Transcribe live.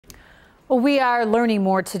Well, we are learning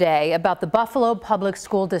more today about the Buffalo Public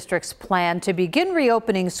School District's plan to begin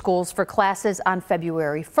reopening schools for classes on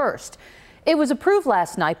February 1st. It was approved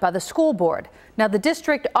last night by the school board. Now, the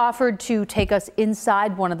district offered to take us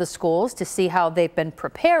inside one of the schools to see how they've been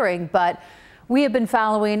preparing, but we have been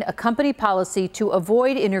following a company policy to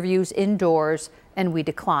avoid interviews indoors, and we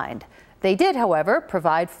declined. They did, however,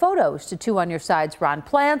 provide photos to 2 on Your Side's Ron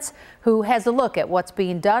Plants, who has a look at what's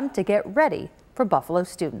being done to get ready for Buffalo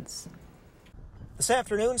students. This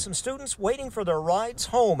afternoon, some students waiting for their rides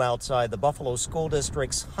home outside the Buffalo School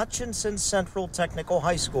District's Hutchinson Central Technical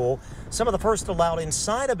High School. Some of the first allowed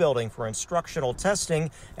inside a building for instructional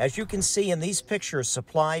testing, as you can see in these pictures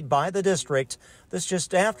supplied by the district. This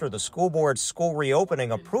just after the school board's school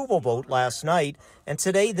reopening approval vote last night. And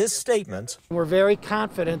today, this statement. We're very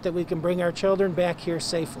confident that we can bring our children back here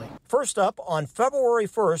safely. First up, on February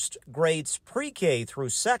 1st, grades pre-K through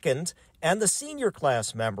 2nd and the senior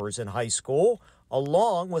class members in high school,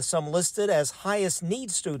 along with some listed as highest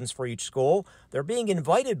need students for each school, they're being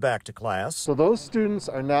invited back to class. So those students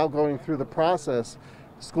are now going through the process.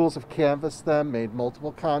 Schools have canvassed them, made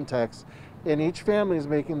multiple contacts, and each family is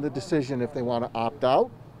making the decision if they want to opt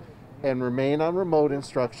out and remain on remote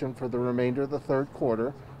instruction for the remainder of the third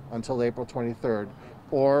quarter until April 23rd,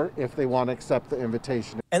 or if they want to accept the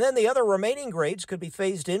invitation. And then the other remaining grades could be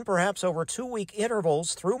phased in perhaps over 2-week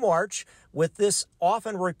intervals through March, with this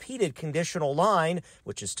often repeated conditional line,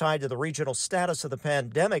 which is tied to the regional status of the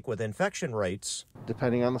pandemic with infection rates.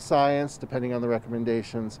 Depending on the science, depending on the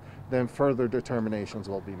recommendations, then further determinations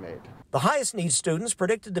will be made. The highest need students,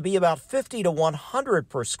 predicted to be about 50 to 100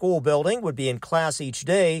 per school building, would be in class each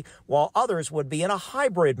day, while others would be in a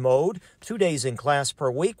hybrid mode, 2 days in class per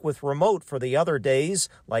week with remote for the other days,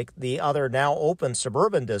 like the other now open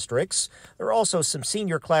suburban districts. There are also some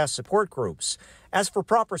senior class support groups. As for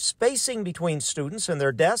proper spacing between students and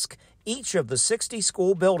their desk, each of the 60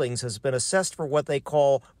 school buildings has been assessed for what they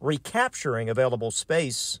call recapturing available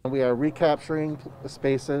space. We are recapturing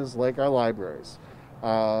spaces like our libraries.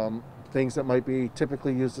 Things that might be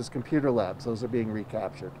typically used as computer labs, those are being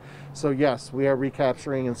recaptured. So yes, we are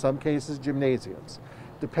recapturing, in some cases, gymnasiums,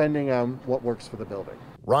 depending on what works for the building.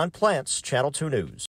 Ron Plants, Channel 2 News.